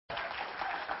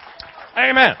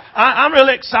Amen. I'm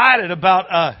really excited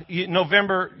about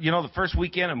November, the first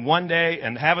weekend and one day,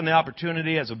 and having the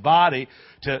opportunity as a body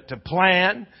to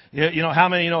plan. How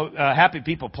many happy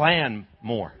people plan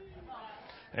more?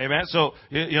 Amen. So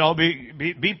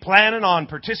be planning on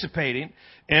participating.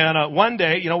 And one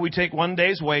day, we take one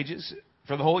day's wages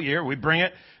for the whole year. We bring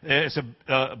it. It's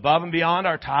above and beyond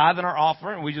our tithe and our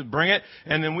offering. We just bring it,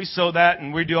 and then we sow that,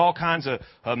 and we do all kinds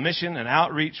of mission and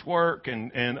outreach work.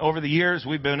 And over the years,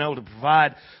 we've been able to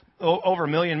provide over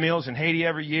 1 million meals in Haiti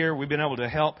every year. We've been able to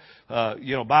help,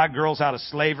 buy girls out of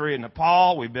slavery in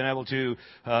Nepal. We've been able to,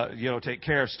 take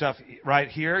care of stuff right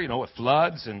here, with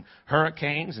floods and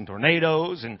hurricanes and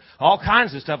tornadoes and all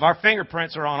kinds of stuff. Our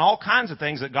fingerprints are on all kinds of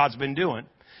things that God's been doing.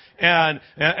 And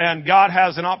God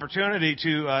has an opportunity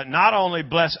to not only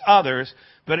bless others,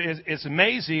 but it's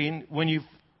amazing when you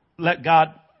let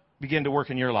God begin to work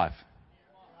in your life.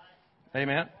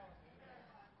 Amen.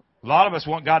 A lot of us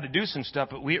want God to do some stuff,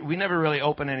 but we never really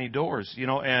open any doors,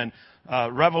 and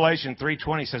Revelation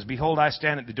 3:20 says, "Behold, I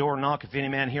stand at the door and knock. If any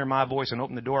man hear my voice and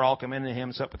open the door, I'll come into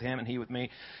him, sup with him, and he with me."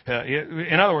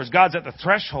 In other words, God's at the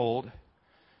threshold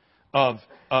of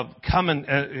coming,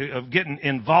 of getting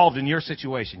involved in your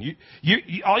situation.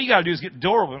 You all you got to do is get the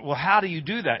door open. Well, how do you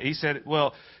do that? He said,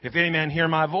 well, if any man hear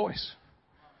my voice.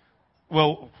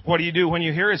 Well, what do you do when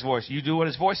you hear his voice? You do what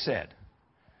his voice said.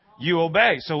 You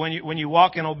obey. So when you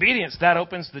walk in obedience, that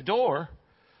opens the door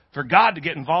for God to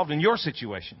get involved in your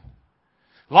situation.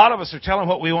 A lot of us are telling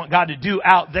what we want God to do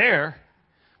out there,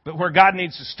 but where God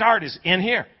needs to start is in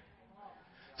here.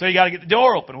 So you got to get the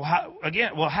door open.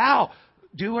 Well, how?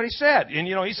 Do what he said. And,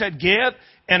 he said, give,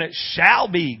 and it shall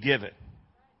be given.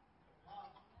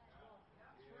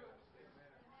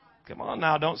 Come on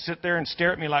now, don't sit there and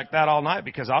stare at me like that all night,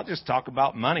 because I'll just talk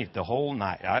about money the whole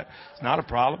night. It's not a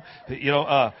problem. You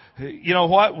know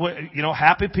what?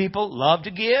 Happy people love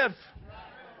to give.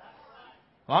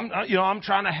 I'm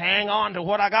trying to hang on to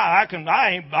what I got. I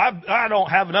don't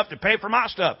have enough to pay for my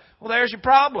stuff. Well, there's your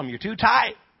problem. You're too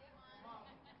tight.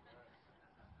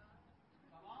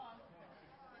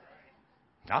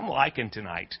 I'm liking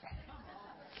tonight.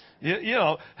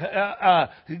 God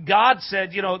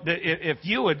said, that if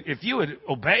you would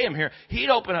obey Him here, He'd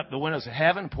open up the windows of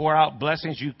heaven, pour out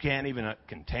blessings you can't even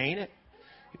contain it.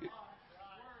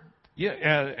 Yeah,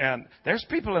 and there's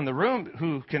people in the room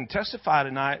who can testify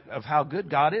tonight of how good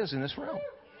God is in this room.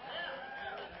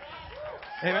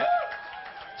 Amen.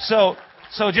 So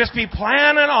just be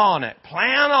planning on it.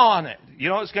 Plan on it.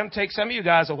 It's going to take some of you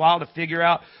guys a while to figure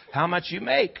out how much you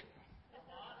make.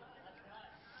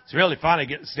 It's really funny. It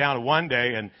gets down to one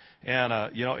day, and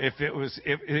if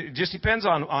it just depends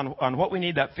on what we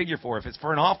need that figure for. If it's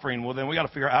for an offering, well, then we got to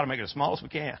figure out how to make it as small as we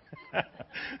can.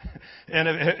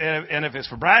 and if it's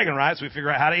for bragging rights, we figure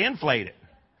out how to inflate it.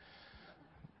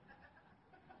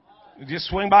 Just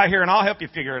swing by here, and I'll help you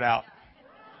figure it out.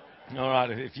 All right,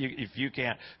 if you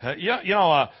can't,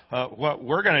 what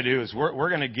we're going to do is we're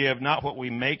going to give not what we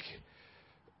make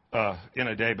in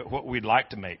a day, but what we'd like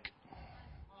to make.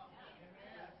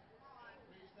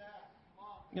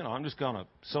 I'm just going to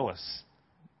sow a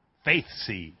faith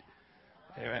seed.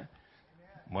 Amen.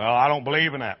 Well, I don't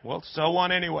believe in that. Well, sow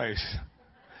one anyways.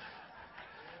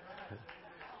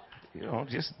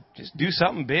 Just do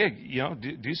something big.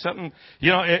 Do something.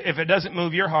 If it doesn't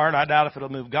move your heart, I doubt if it'll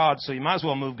move God. So you might as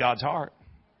well move God's heart.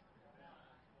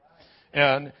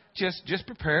 And just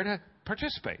prepare to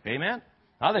participate. Amen.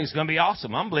 I think it's going to be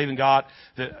awesome. I'm believing God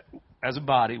that as a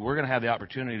body, we're going to have the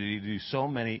opportunity to do so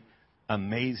many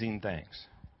amazing things.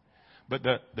 But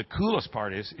the coolest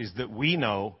part is that we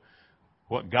know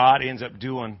what God ends up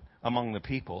doing among the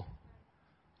people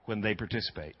when they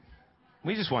participate.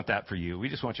 We just want that for you. We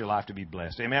just want your life to be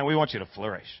blessed. Amen. We want you to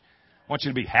flourish. We want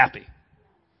you to be happy.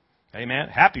 Amen.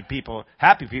 Happy people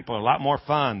are a lot more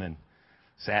fun than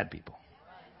sad people.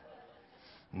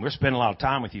 And we're spending a lot of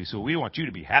time with you, so we want you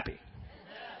to be happy.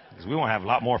 Because we want to have a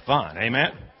lot more fun.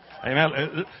 Amen.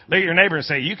 Amen. Look at your neighbor and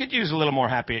say, you could use a little more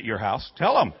happy at your house.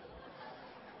 Tell them.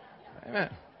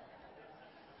 Amen.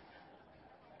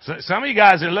 So some of you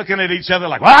guys are looking at each other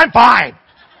like, well, I'm fine.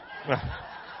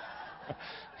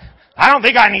 I don't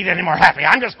think I need any more happy.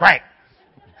 I'm just great.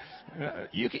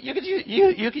 You could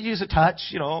use a touch,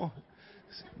 little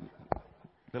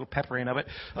peppering of it.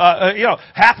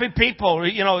 Happy people,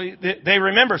 they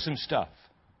remember some stuff.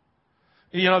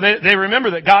 They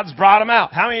remember that God's brought them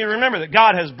out. How many of you remember that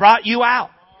God has brought you out?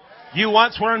 You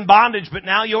once were in bondage, but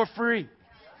now you're free.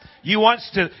 You once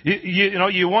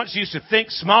used to think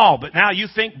small, but now you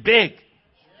think big.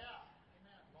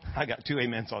 I got 2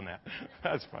 amens on that.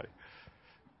 That's funny.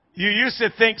 You used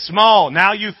to think small,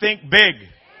 now you think big.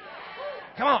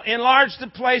 Come on, enlarge the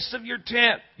place of your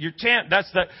tent. Your tent,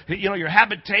 that's your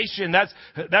habitation.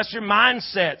 That's your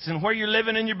mindsets and where you're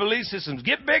living in your belief systems.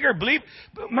 Get bigger.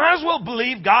 Might as well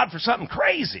believe God for something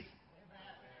crazy.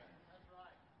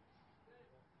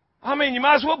 I mean, you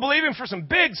might as well believe Him for some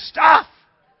big stuff.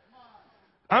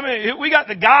 I mean, we got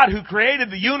the God who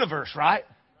created the universe, right?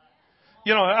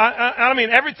 I mean,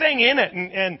 everything in it,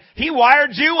 and He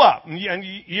wired you up, and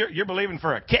you're believing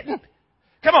for a kitten?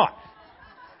 Come on.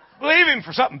 Believe Him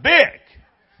for something big.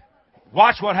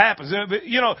 Watch what happens.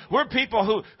 We're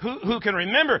people who can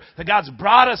remember that God's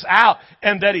brought us out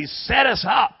and that He's set us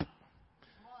up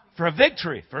for a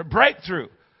victory, for a breakthrough,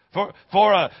 for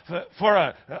a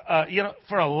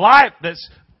life that's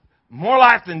more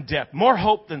life than death, more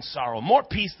hope than sorrow, more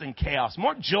peace than chaos,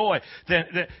 more joy than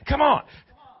come on.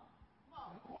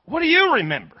 What do you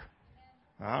remember?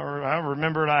 I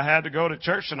remembered I had to go to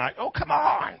church tonight. Oh, come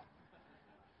on.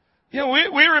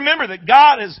 We remember that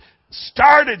God has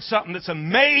started something that's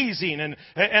amazing and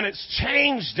it's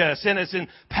changed us and it's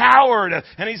empowered us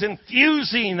and He's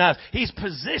infusing us. He's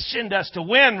positioned us to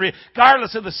win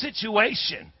regardless of the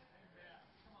situation.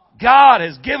 God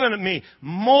has given me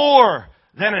more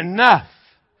than enough.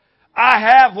 I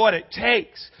have what it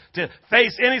takes to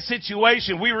face any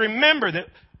situation. We remember that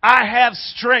I have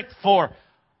strength for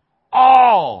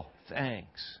all things.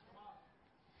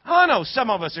 I know some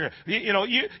of us are,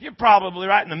 you're probably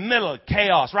right in the middle of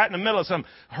chaos, right in the middle of some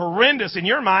horrendous, in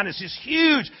your mind, it's just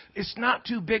huge. It's not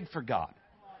too big for God.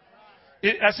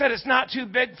 I said it's not too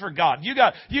big for God. You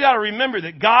got to remember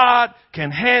that God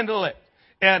can handle it.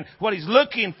 And what He's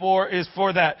looking for is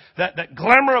for that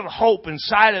glimmer of hope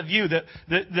inside of you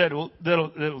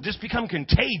that'll just become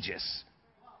contagious.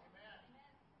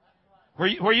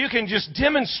 Where you can just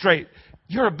demonstrate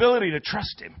your ability to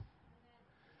trust Him.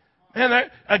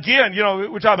 And again,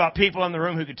 we're talking about people in the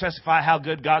room who could testify how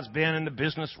good God's been in the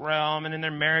business realm and in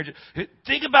their marriage.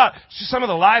 Think about some of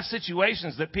the life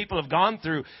situations that people have gone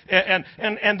through, and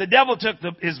the devil took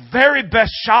his very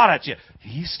best shot at you.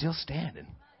 He's still standing.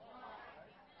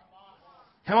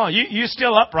 Come on, you're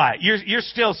still upright. You're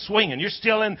still swinging. You're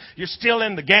still in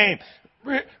the game.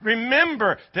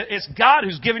 Remember that it's God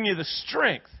who's given you the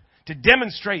strength to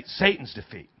demonstrate Satan's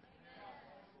defeat.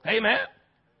 Amen.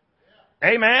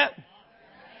 Amen.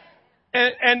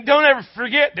 And don't ever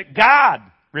forget that God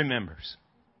remembers.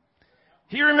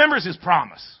 He remembers His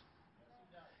promise.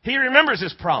 He remembers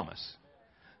His promise.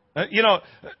 I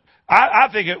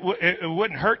think it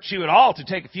wouldn't hurt you at all to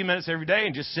take a few minutes every day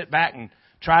and just sit back and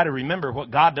try to remember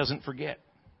what God doesn't forget.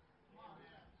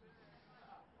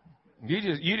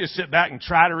 You just sit back and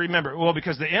try to remember. Well,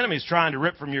 because the enemy's trying to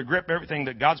rip from your grip everything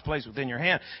that God's placed within your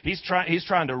hand. He's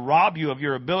trying to rob you of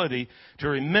your ability to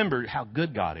remember how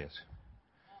good God is.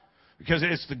 Because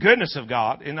it's the goodness of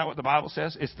God. Isn't that what the Bible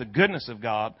says? It's the goodness of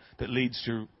God that leads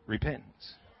to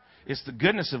repentance. It's the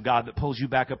goodness of God that pulls you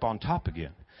back up on top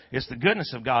again. It's the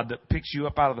goodness of God that picks you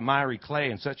up out of the miry clay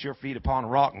and sets your feet upon a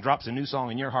rock and drops a new song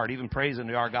in your heart, even praising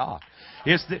to our God.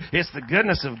 It's the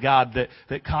goodness of God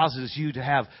that causes you to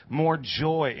have more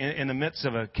joy in the midst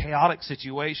of a chaotic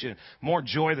situation, more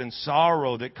joy than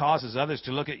sorrow, that causes others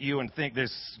to look at you and think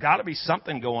there's got to be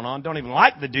something going on. Don't even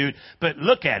like the dude, but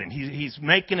look at him. He's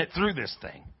making it through this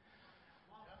thing.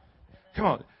 Come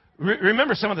on.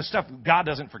 Remember some of the stuff God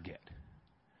doesn't forget.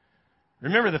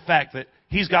 Remember the fact that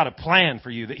He's got a plan for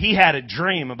you, that He had a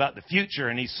dream about the future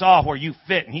and He saw where you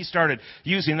fit and He started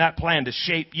using that plan to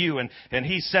shape you and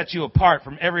He set you apart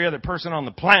from every other person on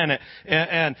the planet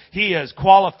and He has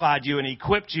qualified you and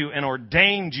equipped you and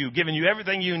ordained you, given you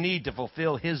everything you need to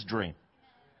fulfill His dream.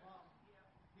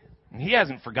 And He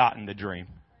hasn't forgotten the dream.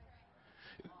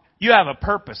 You have a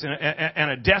purpose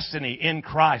and a destiny in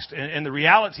Christ. And the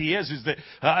reality is that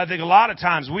I think a lot of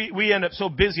times we end up so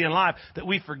busy in life that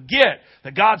we forget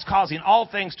that God's causing all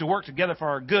things to work together for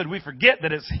our good. We forget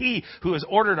that it's He who has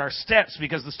ordered our steps,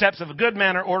 because the steps of a good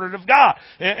man are ordered of God.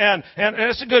 And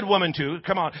it's a good woman too.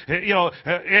 Come on.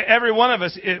 Every one of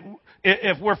us,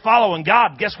 if we're following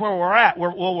God, guess where we're at?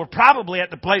 We're probably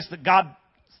at the place that God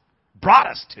brought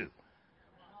us to.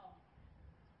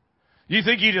 You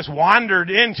think you just wandered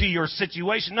into your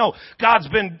situation? No, God's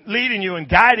been leading you and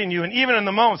guiding you. And even in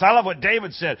the moments, I love what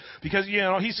David said, because,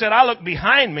 he said, I looked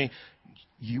behind me.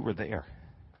 You were there.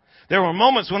 There were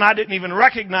moments when I didn't even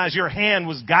recognize your hand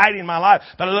was guiding my life.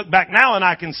 But I look back now and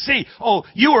I can see,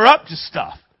 you were up to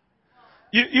stuff.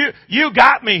 You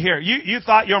got me here. You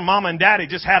thought your mama and daddy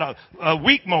just had a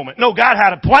weak moment. No, God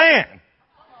had a plan.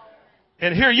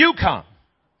 And here you come.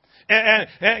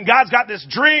 And God's got this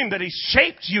dream that He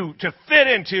shaped you to fit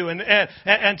into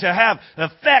and to have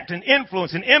effect and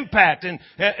influence and impact. And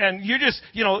you're just,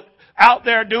 out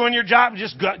there doing your job and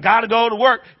just got to go to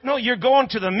work. No, you're going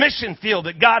to the mission field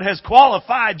that God has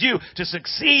qualified you to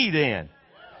succeed in.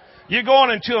 You're going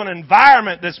into an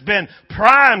environment that's been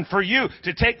primed for you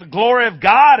to take the glory of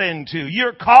God into.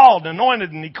 You're called,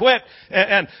 anointed, and equipped.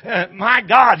 And my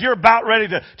God, you're about ready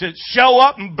to show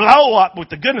up and blow up with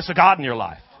the goodness of God in your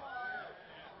life.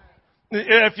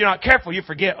 If you're not careful, you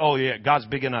forget, oh yeah, God's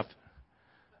big enough.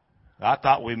 I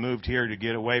thought we moved here to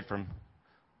get away from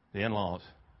the in-laws.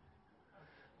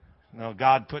 No,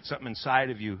 God put something inside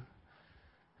of you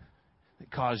that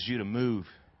caused you to move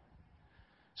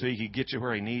so He could get you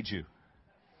where He needs you.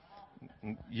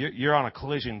 You're on a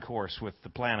collision course with the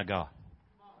plan of God.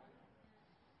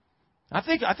 I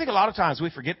think a lot of times we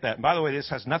forget that. And by the way, this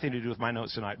has nothing to do with my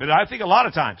notes tonight. But I think a lot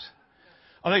of times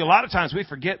we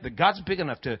forget that God's big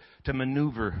enough to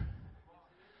maneuver.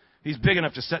 He's big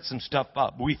enough to set some stuff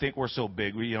up. We think we're so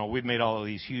big. We've made all of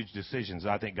these huge decisions.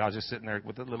 I think God's just sitting there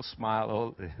with a little smile.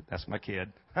 Oh, that's my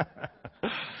kid.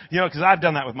 Because I've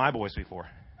done that with my boys before.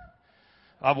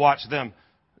 I've watched them,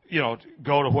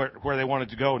 go to where they wanted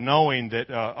to go, knowing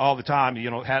that all the time,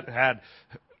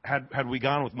 had we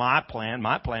gone with my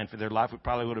plan for their life, it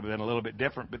probably would have been a little bit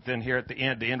different. But then here at the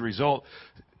end result,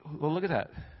 well, look at that.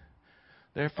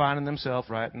 They're finding themselves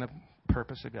right in the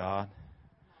purpose of God.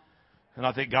 And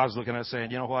I think God's looking at us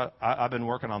saying, you know what? I've been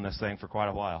working on this thing for quite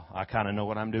a while. I kind of know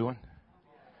what I'm doing.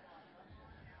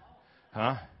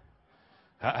 Huh?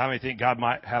 How many think God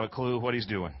might have a clue what He's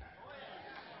doing?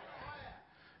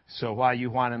 So why are you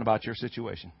whining about your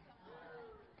situation?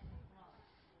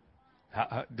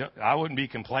 I wouldn't be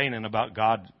complaining about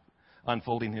God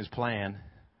unfolding His plan.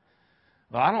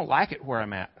 Well, I don't like it where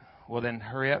I'm at. Well, then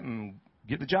hurry up and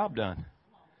get the job done.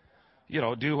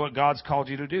 Do what God's called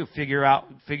you to do. Figure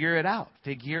it out.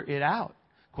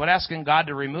 Quit asking God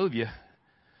to remove you.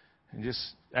 And just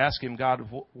ask Him, God,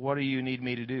 what do you need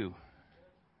me to do?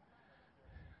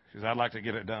 Because I'd like to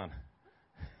get it done.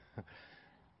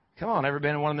 Come on, ever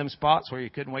been in one of them spots where you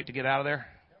couldn't wait to get out of there?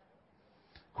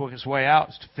 Quickest way out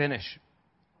is to finish.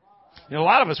 A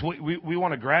lot of us, we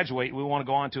want to graduate. We want to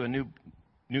go on to a new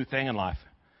thing in life.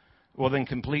 Well, then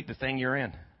complete the thing you're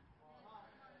in.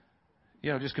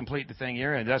 Just complete the thing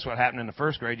you're in. That's what happened in the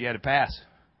first grade. You had to pass.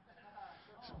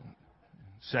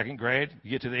 Second grade, you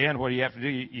get to the end. What do you have to do?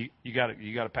 You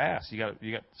got to pass. You got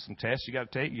some tests you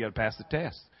got to take. You got to pass the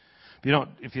test.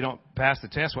 If you don't pass the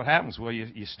test, what happens? Well,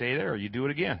 you stay there or you do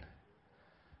it again.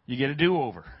 You get a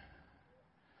do-over.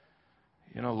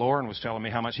 Lauren was telling me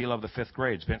how much he loved the fifth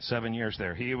grade. Spent 7 years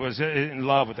there. He was in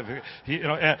love with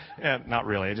not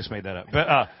really. I just made that up.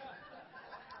 But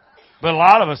a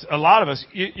lot of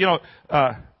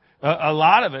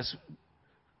us,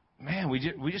 man, we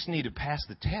just need to pass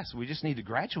the test. We just need to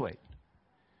graduate.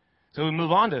 So we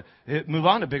move on to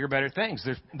bigger, better things.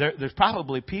 There's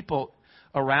probably people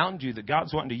around you that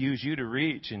God's wanting to use you to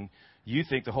reach, and you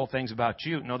think the whole thing's about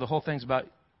you. No, the whole thing's about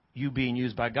you being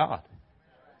used by God.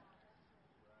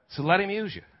 So let Him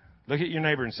use you. Look at your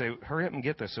neighbor and say, hurry up and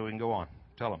get this so we can go on.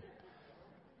 Tell him.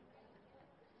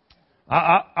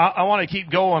 I want to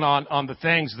keep going on the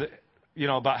things that,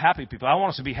 about happy people. I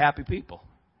want us to be happy people.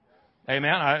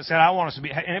 Amen. I said I want us to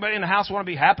be. Anybody in the house want to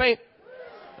be happy?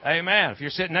 Amen. If you're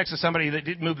sitting next to somebody that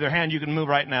didn't move their hand, you can move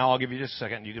right now. I'll give you just a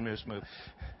second. You can just move.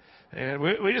 And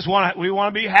we want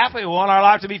to be happy. We want our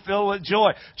life to be filled with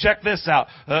joy. Check this out.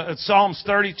 It's Psalms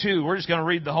 32. We're just going to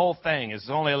read the whole thing. It's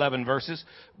only 11 verses.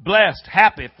 Blessed,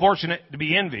 happy, fortunate, to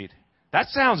be envied. That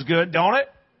sounds good, don't it?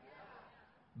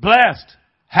 Blessed,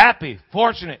 happy,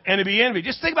 fortunate, and to be envied.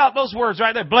 Just think about those words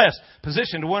right there. Blessed,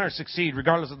 positioned to win or succeed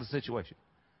regardless of the situation.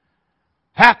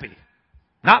 Happy,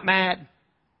 not mad,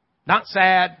 not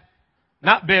sad,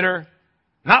 not bitter,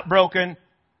 not broken,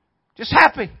 just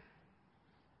happy.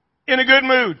 In a good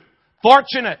mood.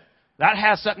 Fortunate. That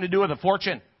has something to do with a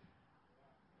fortune.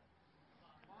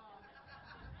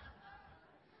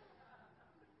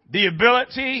 The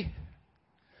ability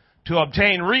to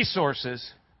obtain resources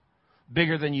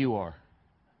bigger than you are.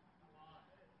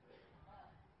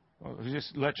 Well,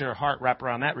 just let your heart wrap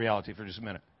around that reality for just a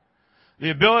minute. The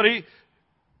ability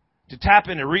to tap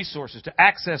into resources, to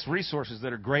access resources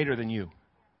that are greater than you.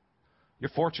 You're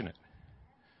fortunate.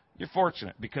 You're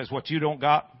fortunate because what you don't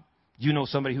got, you know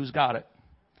somebody who's got it.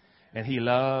 And he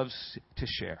loves to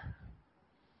share.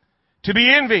 To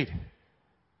be envied.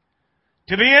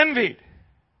 To be envied.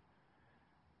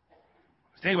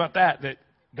 Think about that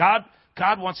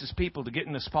God wants His people to get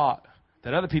in the spot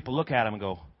that other people look at them and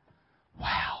go,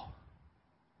 wow.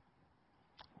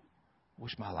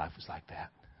 Wish my life was like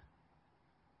that.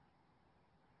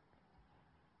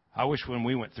 I wish when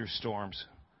we went through storms,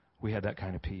 we had that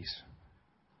kind of peace.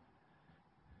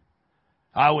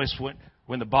 I wish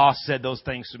when the boss said those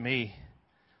things to me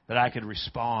that I could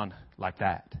respond like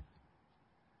that.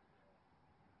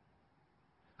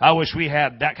 I wish we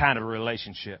had that kind of a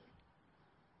relationship.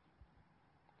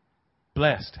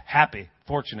 Blessed, happy,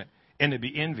 fortunate, and to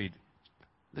be envied.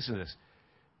 Listen to this.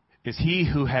 Is he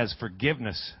who has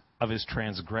forgiveness of his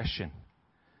transgression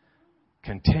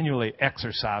continually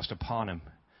exercised upon him.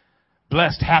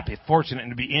 Blessed, happy, fortunate,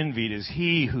 and to be envied is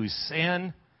he whose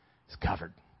sin is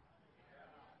covered.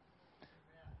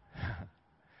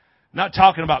 Not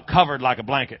talking about covered like a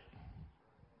blanket.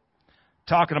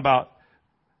 Talking about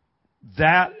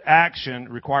that action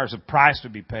requires a price to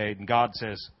be paid, and God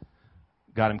says,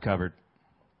 got him covered.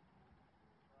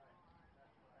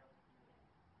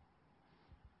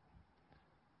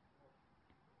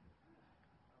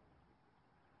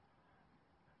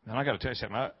 And I got to tell you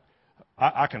something.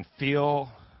 I can feel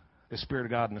the Spirit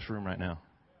of God in this room right now.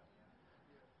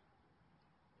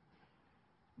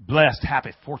 Blessed,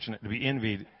 happy, fortunate, to be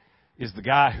envied is the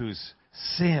guy whose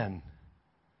sin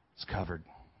is covered.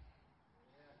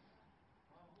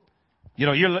 You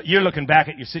know, you're looking back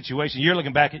at your situation. You're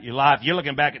looking back at your life. You're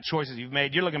looking back at choices you've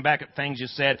made. You're looking back at things you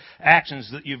said, actions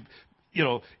that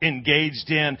you've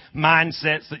engaged in,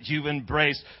 mindsets that you've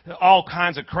embraced, all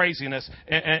kinds of craziness.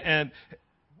 And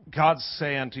God's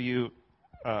saying to you,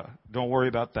 don't worry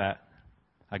about that.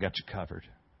 I got you covered.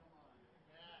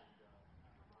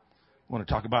 I want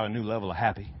to talk about a new level of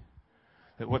happy.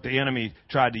 That what the enemy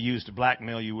tried to use to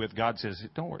blackmail you with, God says,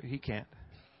 don't worry, he can't.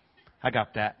 I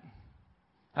got that.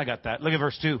 I got that. Look at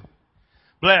verse 2.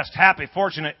 Blessed, happy,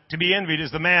 fortunate, to be envied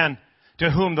is the man to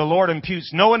whom the Lord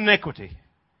imputes no iniquity,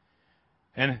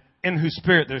 and in whose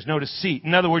spirit there's no deceit.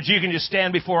 In other words, you can just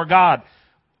stand before God,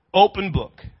 open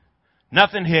book,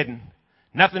 nothing hidden,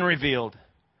 nothing revealed.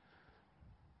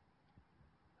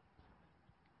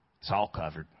 It's all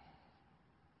covered.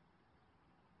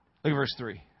 Look at verse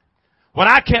 3. When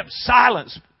I kept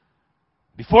silence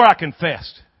before I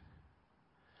confessed,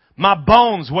 my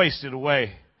bones wasted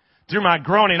away through my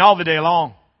groaning all the day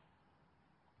long.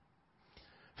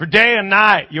 For day and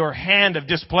night your hand of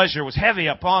displeasure was heavy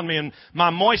upon me, and my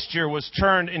moisture was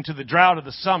turned into the drought of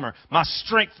the summer. My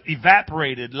strength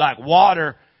evaporated like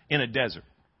water in a desert.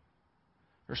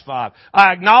 Verse 5.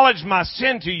 I acknowledged my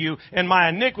sin to you, and my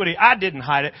iniquity I didn't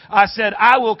hide it. I said,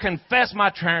 I will confess my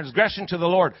transgression to the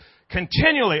Lord,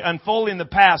 continually unfolding the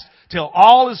past till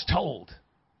all is told.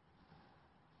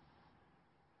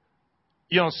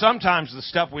 You know, sometimes the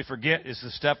stuff we forget is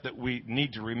the stuff that we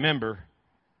need to remember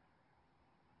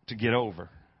to get over.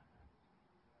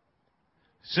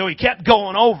 So he kept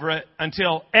going over it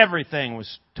until everything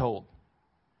was told.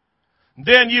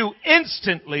 Then you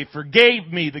instantly forgave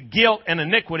me the guilt and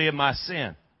iniquity of my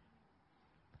sin.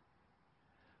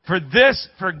 For this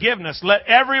forgiveness, let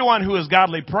everyone who is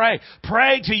godly pray.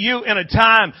 Pray to you in a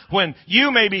time when you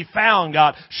may be found,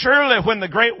 God. Surely when the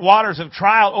great waters of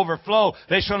trial overflow,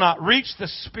 they shall not reach the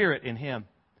Spirit in him.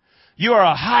 You are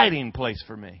a hiding place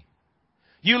for me.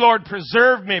 You, Lord,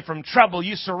 preserve me from trouble.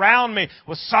 You surround me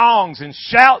with songs and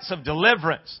shouts of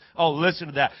deliverance. Oh, listen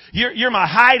to that. You're my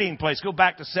hiding place. Go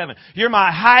back to 7. You're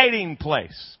my hiding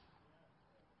place.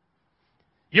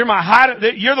 You're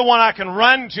the one I can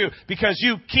run to because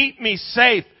you keep me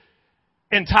safe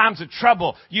in times of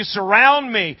trouble. You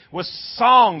surround me with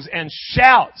songs and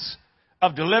shouts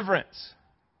of deliverance.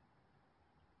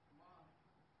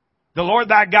 The Lord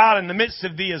thy God in the midst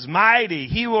of thee is mighty.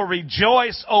 He will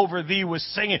rejoice over thee with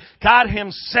singing. God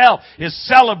himself is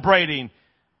celebrating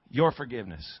your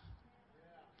forgiveness.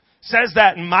 It says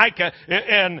that in Micah.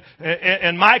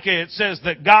 In Micah it says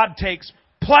that God takes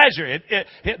pleasure.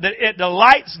 It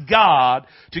delights God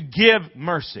to give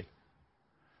mercy.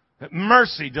 That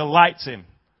mercy delights him.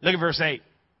 Look at verse 8.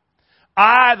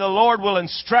 I, the Lord, will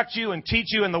instruct you and teach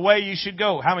you in the way you should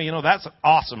go. How many of you know that's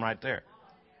awesome right there?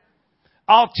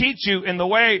 I'll teach you in the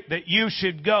way that you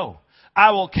should go.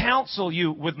 I will counsel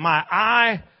you with my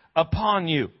eye upon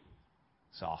you.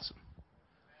 It's awesome.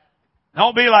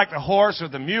 Don't be like the horse or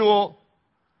the mule,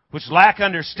 which lack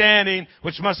understanding,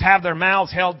 which must have their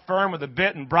mouths held firm with a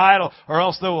bit and bridle, or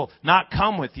else they will not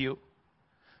come with you.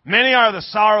 Many are the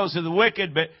sorrows of the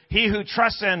wicked, but he who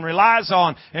trusts and relies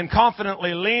on and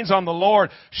confidently leans on the Lord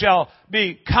shall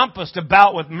be compassed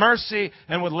about with mercy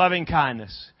and with loving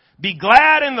kindness. Be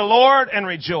glad in the Lord and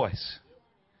rejoice.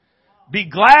 Be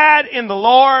glad in the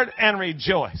Lord and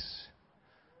rejoice.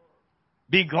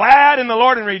 Be glad in the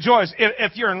Lord and rejoice.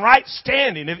 If you're in right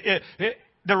standing,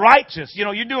 the righteous,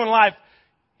 you're doing life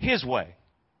his way.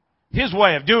 His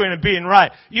way of doing and being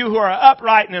right. You who are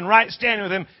upright and in right standing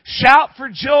with him, shout for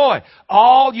joy.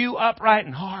 All you upright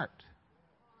in heart.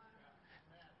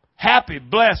 happy,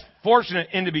 blessed, fortunate,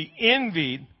 and to be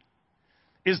envied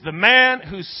is the man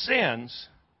whose sins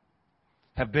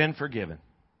have been forgiven.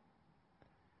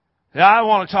 Now, I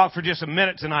want to talk for just a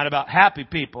minute tonight about happy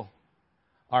people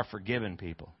are forgiven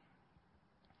people.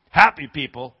 Happy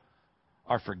people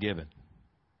are forgiven.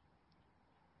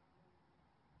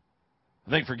 I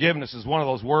think forgiveness is one of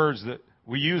those words that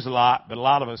we use a lot, but a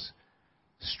lot of us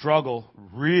struggle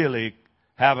really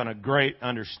having a great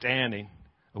understanding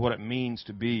of what it means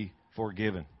to be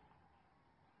forgiven.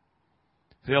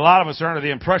 See, a lot of us are under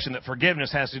the impression that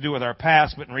forgiveness has to do with our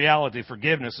past, but in reality,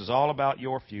 forgiveness is all about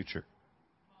your future.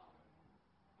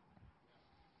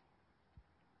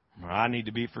 I need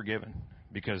to be forgiven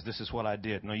because this is what I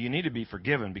did. No, you need to be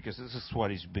forgiven because this is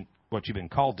what you've been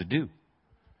called to do.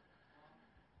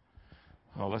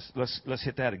 Oh, let's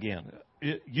hit that again.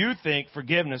 You think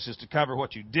forgiveness is to cover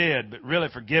what you did, but really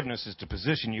forgiveness is to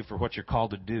position you for what you're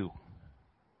called to do.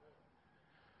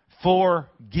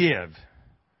 Forgive.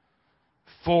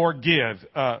 Forgive.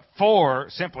 For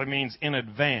simply means in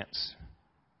advance.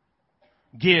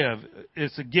 Give.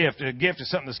 It's a gift. A gift is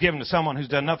something that's given to someone who's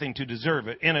done nothing to deserve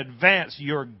it. In advance,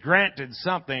 you're granted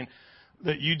something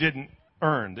that you didn't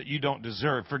earn, that you don't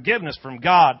deserve. Forgiveness from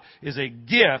God is a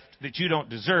gift that you don't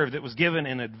deserve, that was given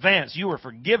in advance. You were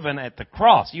forgiven at the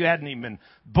cross. You hadn't even been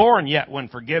born yet when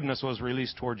forgiveness was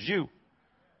released towards you.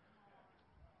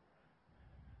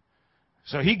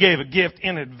 So He gave a gift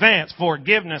in advance.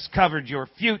 Forgiveness covered your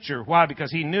future. Why?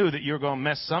 Because He knew that you were going to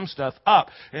mess some stuff up.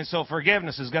 And so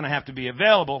forgiveness is going to have to be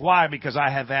available. Why? Because I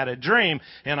have had a dream,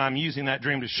 and I'm using that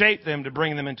dream to shape them, to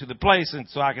bring them into the place, and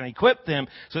so I can equip them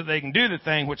so that they can do the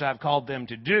thing which I've called them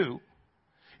to do.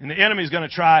 And the enemy is going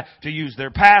to try to use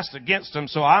their past against them,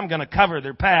 so I'm going to cover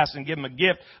their past and give them a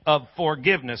gift of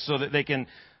forgiveness so that they can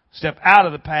step out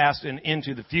of the past and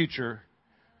into the future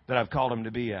that I've called them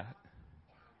to be at.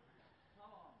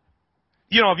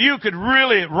 You know, if you could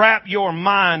really wrap your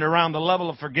mind around the level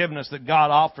of forgiveness that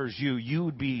God offers you, you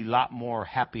would be a lot more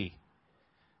happy.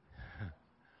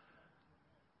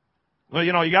 Well,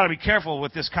 you know, you got to be careful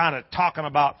with this kind of talking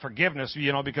about forgiveness,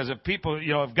 you know, because if people,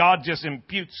 you know, if God just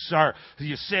imputes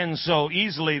your sin so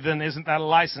easily, then isn't that a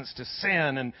license to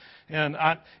sin? And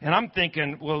I'm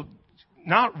thinking, well,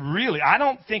 not really. I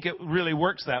don't think it really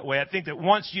works that way. I think that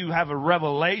once you have a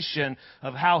revelation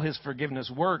of how His forgiveness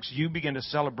works, you begin to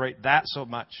celebrate that so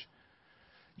much.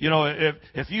 You know,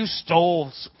 if you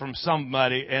stole from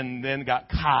somebody and then got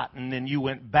caught and then you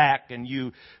went back and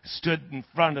you stood in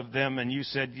front of them and you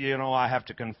said, you know, I have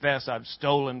to confess I've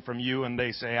stolen from you, and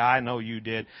they say, I know you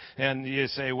did. And you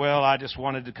say, well, I just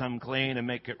wanted to come clean and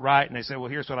make it right. And they say, well,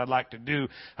 here's what I'd like to do.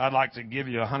 I'd like to give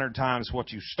you 100 times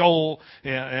what you stole,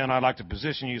 and I'd like to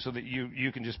position you so that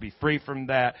you can just be free from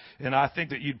that. And I think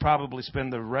that you'd probably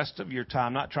spend the rest of your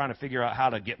time not trying to figure out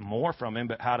how to get more from Him,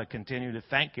 but how to continue to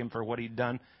thank Him for what He'd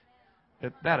done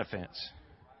at that offense.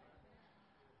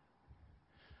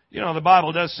 You know, the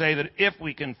Bible does say that if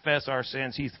we confess our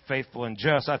sins, He's faithful and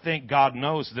just. I think God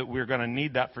knows that we're going to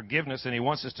need that forgiveness, and He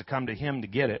wants us to come to Him to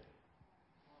get it.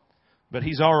 But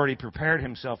He's already prepared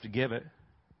Himself to give it.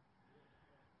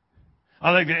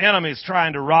 I think the enemy is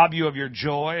trying to rob you of your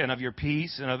joy and of your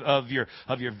peace and of your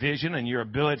vision and your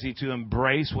ability to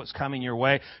embrace what's coming your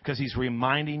way, because he's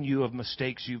reminding you of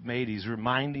mistakes you've made. He's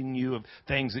reminding you of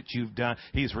things that you've done.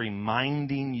 He's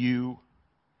reminding you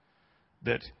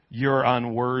that you're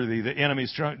unworthy. The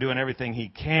enemy's doing everything he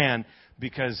can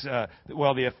because,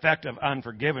 the effect of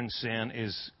unforgiven sin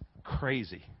is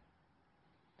crazy.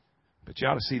 But you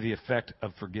ought to see the effect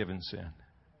of forgiven sin.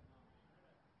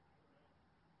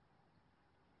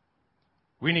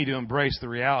 We need to embrace the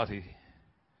reality.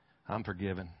 I'm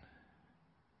forgiven.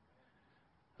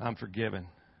 I'm forgiven.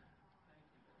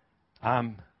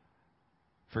 I'm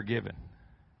forgiven.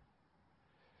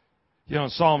 You know,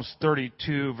 in Psalms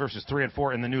 32, verses 3 and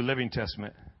 4 in the New Living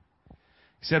Testament,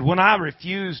 he said, when I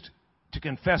refused to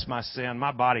confess my sin,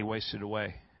 my body wasted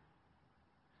away.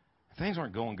 Things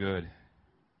weren't going good.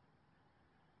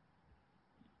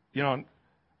 You know,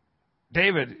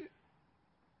 David,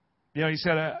 you know, he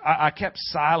said, I kept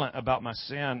silent about my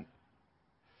sin.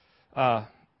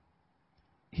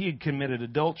 He had committed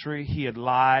adultery. He had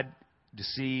lied,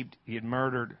 deceived. He had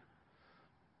murdered.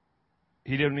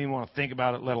 He didn't even want to think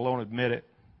about it, let alone admit it.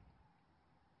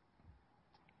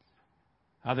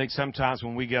 I think sometimes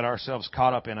when we get ourselves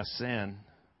caught up in a sin,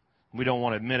 we don't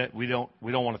want to admit it. We don't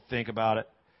want to think about it.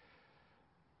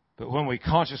 But when we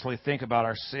consciously think about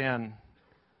our sin,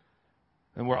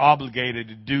 then we're obligated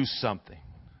to do something.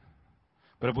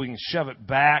 But if we can shove it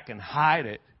back and hide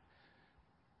it,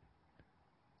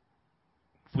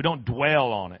 if we don't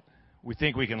dwell on it, we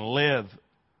think we can live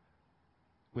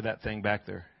with that thing back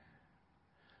there.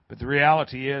 But the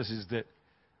reality is that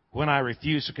when I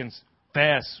refuse to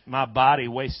confess, my body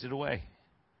wasted away.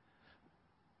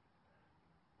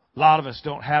 A lot of us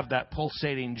don't have that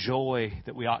pulsating joy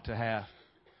that we ought to have.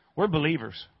 We're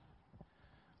believers.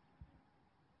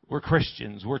 We're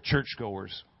Christians. We're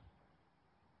churchgoers.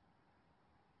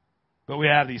 But we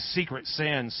have these secret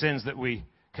sins that we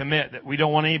commit that we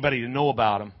don't want anybody to know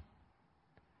about them.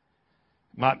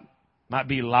 Might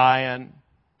be lying,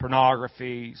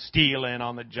 pornography, stealing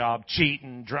on the job,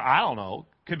 cheating, I don't know.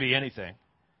 Could be anything.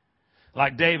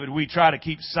 Like David, we try to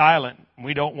keep silent.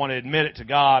 We don't want to admit it to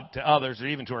God, to others, or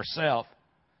even to ourselves.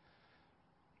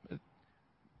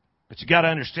 But you got to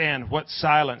understand what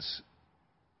silence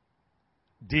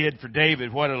did for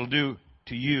David, what it'll do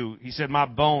to you. He said, my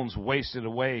bones wasted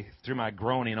away through my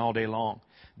groaning all day long.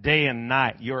 Day and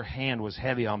night, your hand was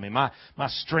heavy on me. My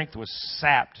strength was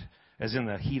sapped as in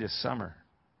the heat of summer.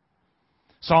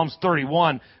 Psalms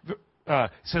 31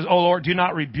 says, O Lord, do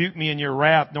not rebuke me in your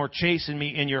wrath, nor chasten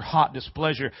me in your hot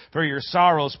displeasure. For your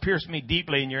sorrows pierce me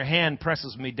deeply, and your hand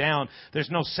presses me down. There's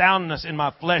no soundness in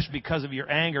my flesh because of your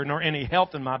anger, nor any health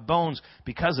in my bones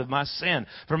because of my sin.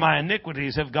 For my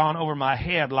iniquities have gone over my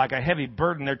head like a heavy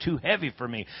burden. They're too heavy for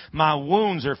me. My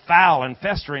wounds are foul and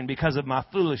festering because of my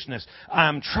foolishness. I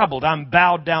am troubled. I'm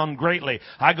bowed down greatly.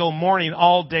 I go mourning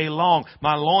all day long.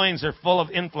 My loins are full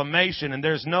of inflammation, and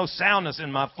there's no soundness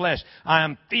in my flesh. I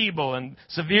am feeble and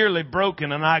severely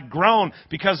broken, and I groan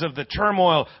because of the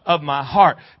turmoil of my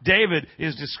heart. David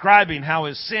is describing how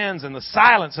his sins and the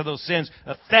silence of those sins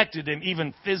affected him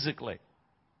even physically.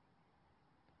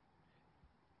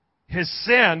 His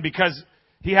sin, because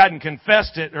he hadn't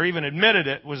confessed it or even admitted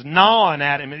it, was gnawing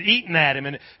at him and eating at him,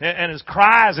 and his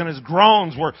cries and his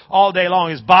groans were all day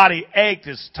long. His body ached,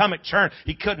 his stomach churned,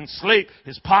 he couldn't sleep,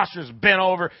 his posture was bent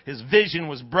over, his vision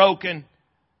was broken.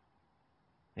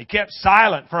 He kept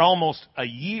silent for almost a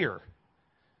year.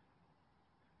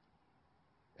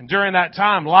 And during that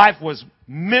time, life was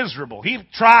miserable.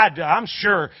 I'm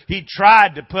sure he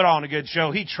tried to put on a good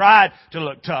show. He tried to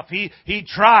look tough. He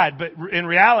tried, but in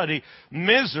reality,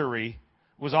 misery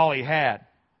was all he had.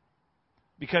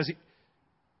 Because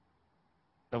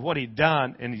of what he'd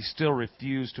done, and he still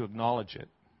refused to acknowledge it.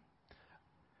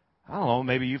 I don't know,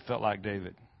 maybe you felt like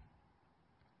David.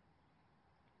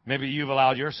 Maybe you've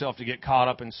allowed yourself to get caught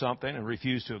up in something and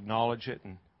refuse to acknowledge it.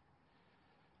 And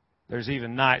there's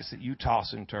even nights that you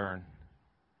toss and turn.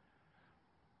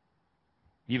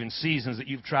 Even seasons that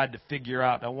you've tried to figure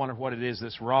out, I wonder what it is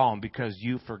that's wrong, because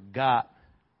you forgot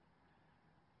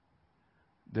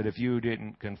that if you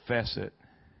didn't confess it,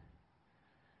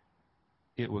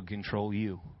 it would control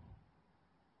you.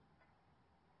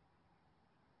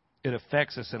 It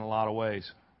affects us in a lot of ways.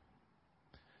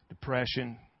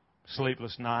 Depression,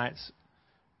 sleepless nights,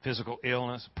 physical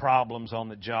illness, problems on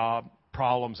the job,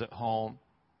 problems at home.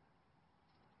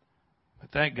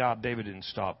 But thank God David didn't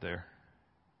stop there.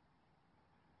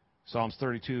 Psalms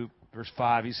 32, verse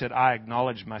 5, he said, I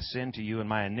acknowledged my sin to you, and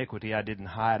my iniquity I didn't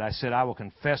hide. I said, I will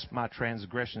confess my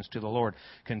transgressions to the Lord,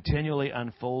 continually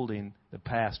unfolding the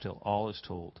past till all is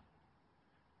told.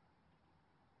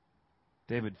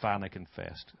 David finally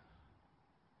confessed.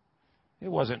 It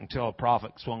wasn't until a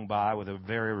prophet swung by with a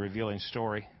very revealing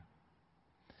story.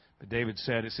 But David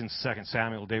said, it's in 2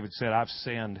 Samuel, David said, I've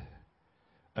sinned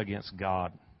against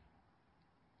God.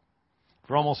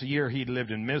 For almost a year, he'd lived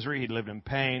in misery, he'd lived in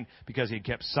pain because he'd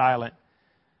kept silent.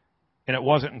 And it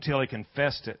wasn't until he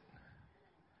confessed it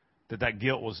that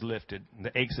guilt was lifted, and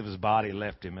the aches of his body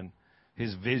left him, and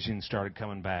his vision started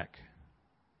coming back.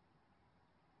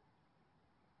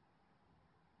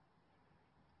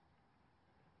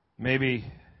 Maybe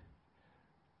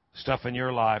stuff in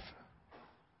your life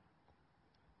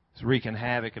is wreaking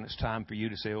havoc, and it's time for you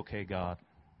to say, okay, God,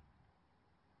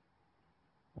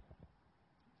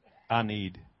 I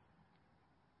need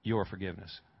your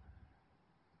forgiveness.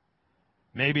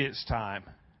 Maybe it's time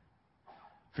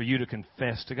for you to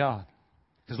confess to God.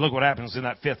 Because look what happens in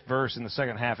that 5th verse in the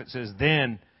second half. It says,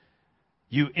 then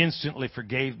you instantly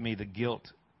forgave me the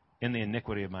guilt and the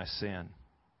iniquity of my sin.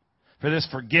 For this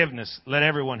forgiveness, let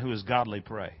everyone who is godly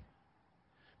pray.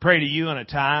 Pray to you in a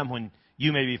time when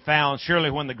you may be found.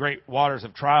 Surely when the great waters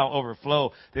of trial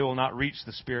overflow, they will not reach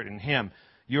the Spirit in Him.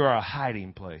 You are a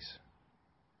hiding place.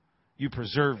 You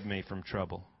preserve me from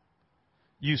trouble.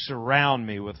 You surround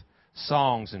me with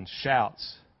songs and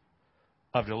shouts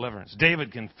of deliverance.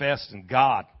 David confessed, and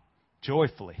God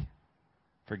joyfully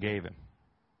forgave him.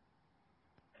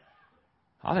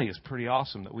 I think it's pretty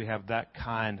awesome that we have that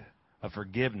kind of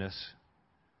forgiveness,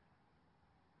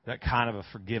 that kind of a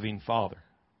forgiving Father.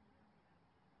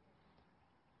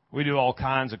 We do all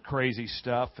kinds of crazy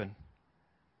stuff, and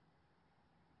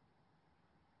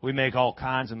We make all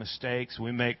kinds of mistakes.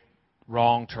 We make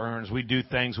wrong turns. We do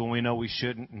things when we know we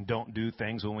shouldn't and don't do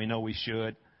things when we know we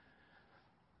should.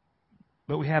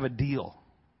 But we have a deal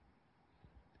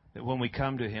that when we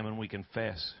come to Him and we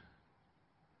confess,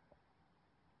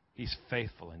 He's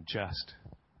faithful and just,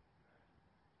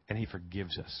 and He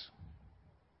forgives us.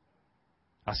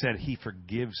 I said He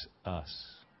forgives us.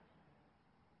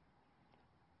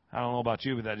 I don't know about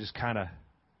you, but that just kind of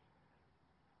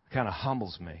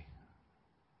humbles me.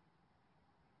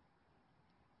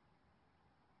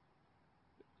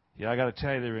 Yeah, I got to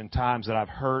tell you, there have been times that I've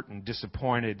hurt and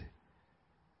disappointed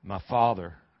my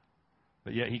Father,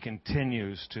 but yet He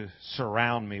continues to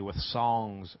surround me with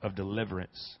songs of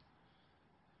deliverance.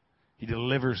 He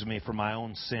delivers me from my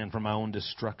own sin, from my own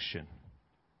destruction.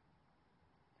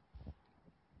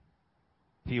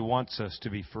 He wants us to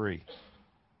be free.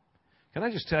 Can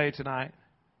I just tell you tonight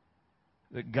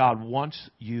that God wants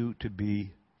you to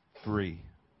be free?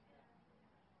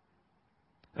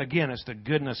 Again, it's the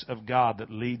goodness of God that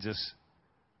leads us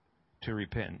to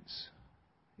repentance.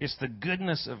 It's the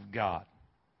goodness of God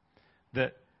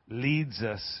that leads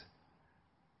us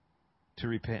to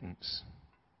repentance.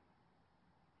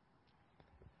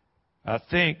 I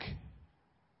think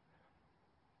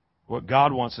what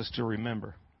God wants us to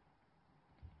remember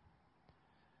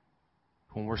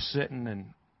when we're sitting and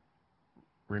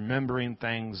remembering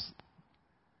things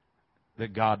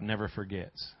that God never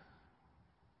forgets,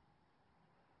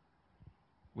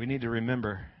 we need to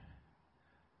remember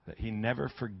that He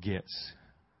never forgets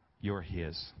you're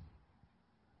His.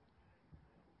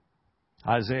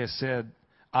 Isaiah said,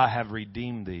 I have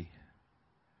redeemed thee.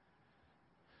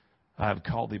 I have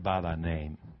called thee by thy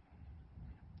name.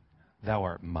 Thou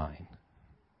art mine.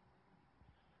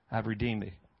 I have redeemed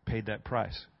thee, paid that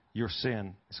price. Your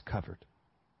sin is covered.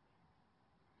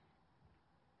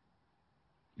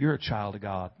 You're a child of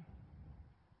God.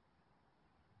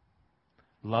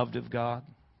 Loved of God.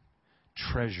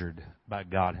 Treasured by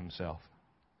God Himself.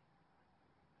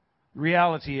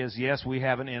 Reality is, yes, we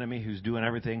have an enemy who's doing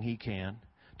everything he can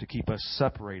to keep us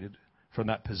separated from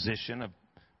that position of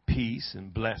peace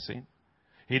and blessing.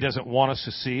 He doesn't want us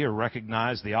to see or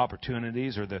recognize the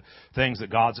opportunities or the things that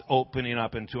God's opening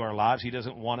up into our lives. He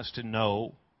doesn't want us to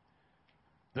know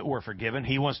that we're forgiven.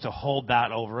 He wants to hold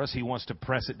that over us. He wants to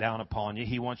press it down upon you.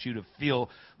 He wants you to feel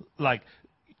like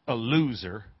a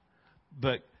loser.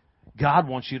 But God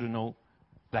wants you to know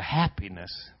the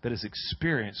happiness that is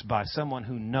experienced by someone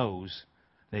who knows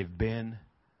they've been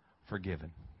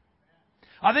forgiven.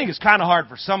 I think it's kind of hard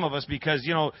for some of us because,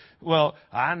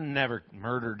 I never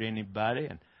murdered anybody,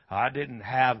 and I didn't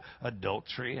have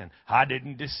adultery, and I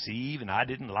didn't deceive, and I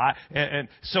didn't lie. And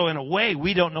so in a way,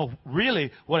 we don't know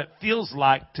really what it feels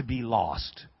like to be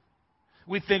lost.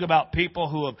 We think about people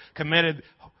who have committed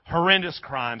horrendous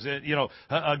crimes,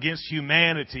 against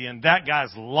humanity, and that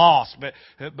guy's lost. But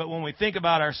when we think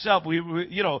about ourselves,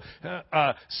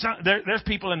 there's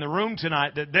people in the room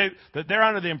tonight that they're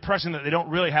under the impression that they don't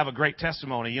really have a great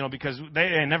testimony, because they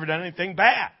ain't never done anything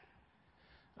bad.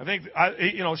 I think,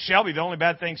 Shelby, the only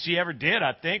bad thing she ever did,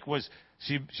 I think, was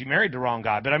she married the wrong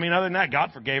guy. But other than that,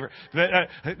 God forgave her.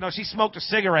 But no, she smoked a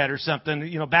cigarette or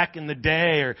something, back in the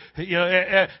day, or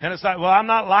and it's like, well, I'm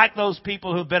not like those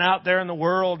people who've been out there in the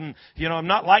world, and I'm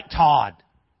not like Todd.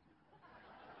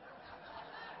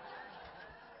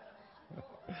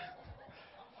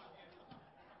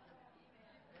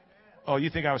 Oh, you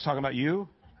think I was talking about you?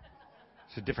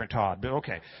 It's a different Todd, but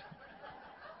okay.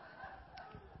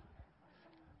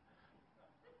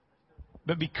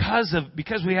 But because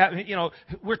we have,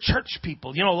 we're church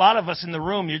people. A lot of us in the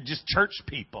room, you're just church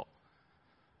people.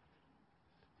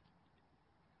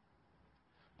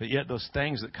 But yet those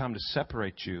things that come to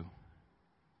separate you,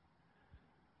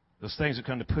 those things that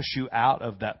come to push you out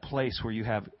of that place where you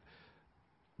have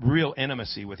real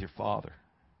intimacy with your Father.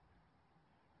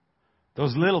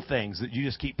 Those little things that you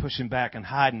just keep pushing back and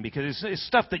hiding because it's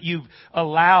stuff that you've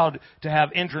allowed to have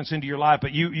entrance into your life,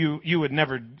 but you would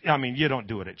never, you don't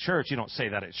do it at church. You don't say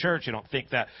that at church. You don't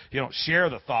think that. You don't share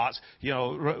the thoughts, with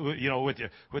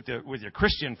your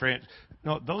Christian friends.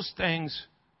 No, those things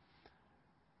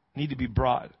need to be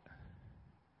brought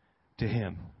to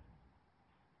Him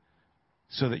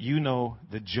so that you know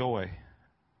the joy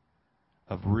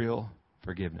of real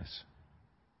forgiveness.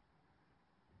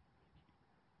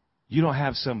 You don't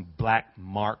have some black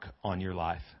mark on your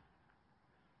life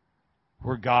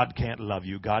where God can't love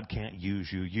you, God can't use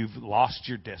you. You've lost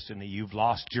your destiny. You've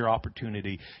lost your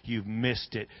opportunity. You've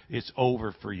missed it. It's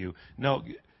over for you. No,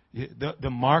 the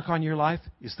mark on your life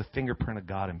is the fingerprint of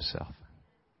God Himself.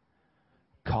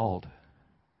 Called,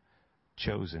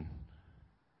 chosen,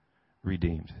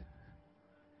 redeemed.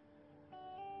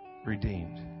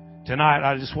 redeemed. Tonight,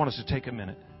 I just want us to take a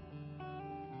minute.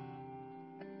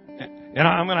 And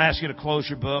I'm going to ask you to close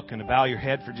your book and to bow your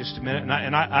head for just a minute.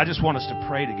 And I just want us to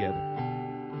pray together.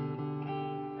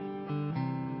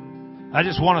 I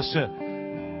just want us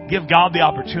to give God the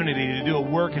opportunity to do a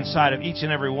work inside of each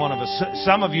and every one of us.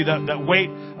 Some of you, that weight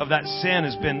of that sin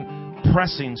has been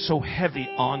pressing so heavy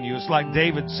on you. It's like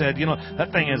David said,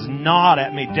 that thing is gnawed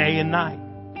at me day and night.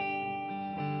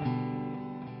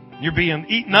 You're being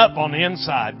eaten up on the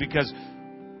inside because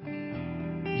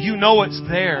you know it's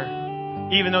there.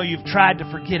 Even though you've tried to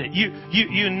forget it.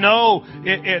 You know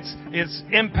it's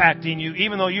impacting you,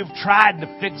 even though you've tried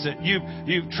to fix it.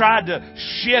 You've tried to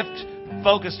shift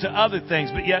focus to other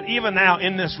things. But yet, even now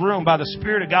in this room, by the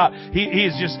Spirit of God, He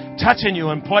is just touching you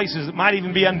in places that might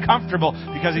even be uncomfortable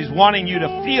because He's wanting you to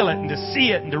feel it and to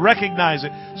see it and to recognize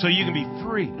it so you can be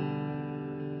free.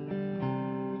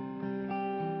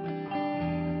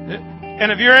 And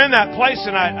if you're in that place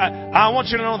tonight, I want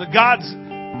you to know that God's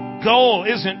goal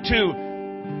isn't to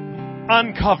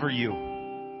uncover you.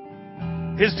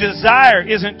 His desire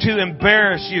isn't to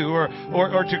embarrass you or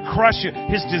to crush you.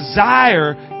 His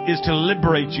desire is to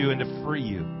liberate you and to free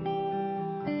you.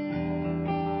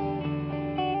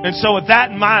 And so with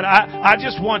that in mind, I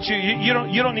just want you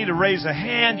don't need to raise a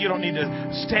hand. You don't need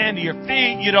to stand to your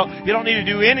feet. You don't need to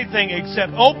do anything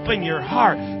except open your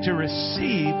heart to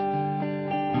receive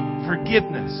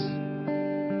forgiveness.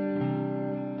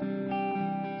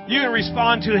 You can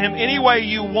respond to Him any way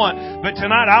you want. But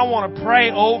tonight I want to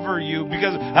pray over you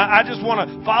because I just want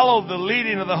to follow the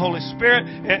leading of the Holy Spirit.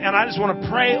 And I just want to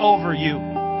pray over you.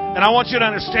 And I want you to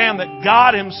understand that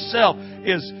God Himself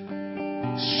is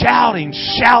shouting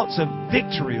shouts of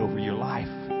victory over your life.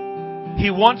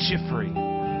 He wants you free.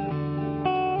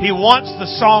 He wants the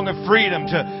song of freedom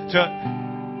to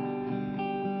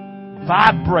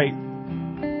vibrate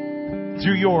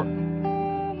through your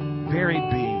very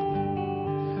being.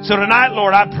 So tonight,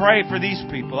 Lord, I pray for these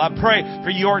people. I pray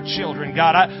for your children,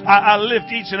 God. I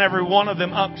lift each and every one of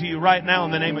them up to you right now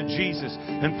in the name of Jesus.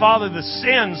 And Father, the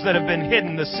sins that have been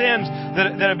hidden, the sins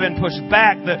that have been pushed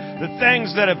back, the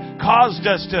things that have caused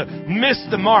us to miss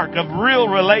the mark of real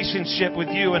relationship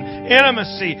with you and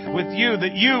intimacy with you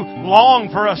that you long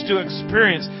for us to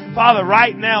experience. Father,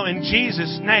 right now in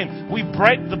Jesus' name, we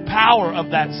break the power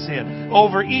of that sin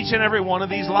over each and every one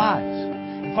of these lives.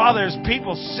 Father, as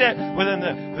people sit within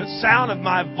the sound of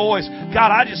my voice,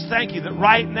 God, I just thank you that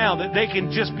right now that they can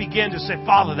just begin to say,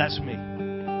 Father, that's me.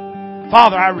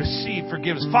 Father, I receive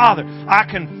forgiveness. Father, I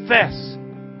confess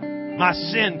my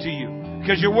sin to you.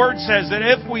 Because your word says that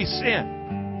if we sin,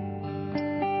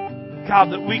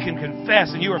 God, that we can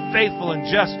confess and you are faithful and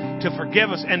just to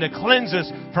forgive us and to cleanse us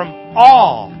from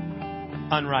all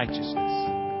unrighteousness.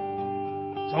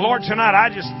 So Lord, tonight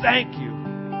I just thank you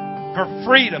for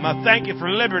freedom. I thank you for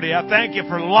liberty. I thank you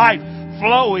for life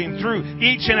flowing through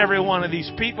each and every one of these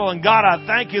people. And God, I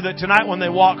thank you that tonight when they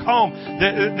walk home,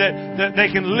 that they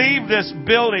can leave this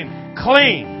building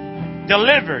clean,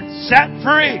 delivered, set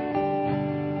free.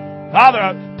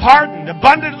 Father, pardoned,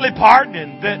 abundantly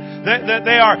pardoned, that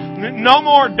they are no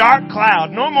more dark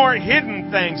cloud, no more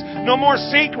hidden things, no more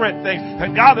secret things.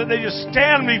 But God, that they just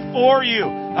stand before you,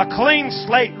 a clean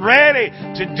slate, ready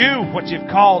to do what you've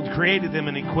called, created them,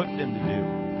 and equipped them to do.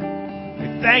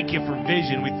 We thank you for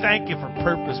vision. We thank you for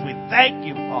purpose. We thank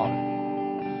you, Father,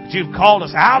 that you've called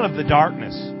us out of the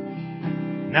darkness.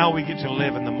 Now we get to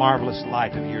live in the marvelous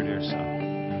light of your dear Son.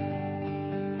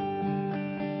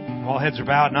 All heads are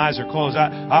bowed and eyes are closed.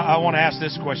 I want to ask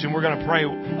this question. We're going to pray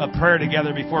a prayer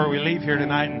together before we leave here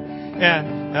tonight.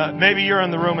 And maybe you're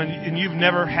in the room and you've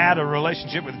never had a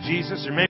relationship with Jesus, or maybe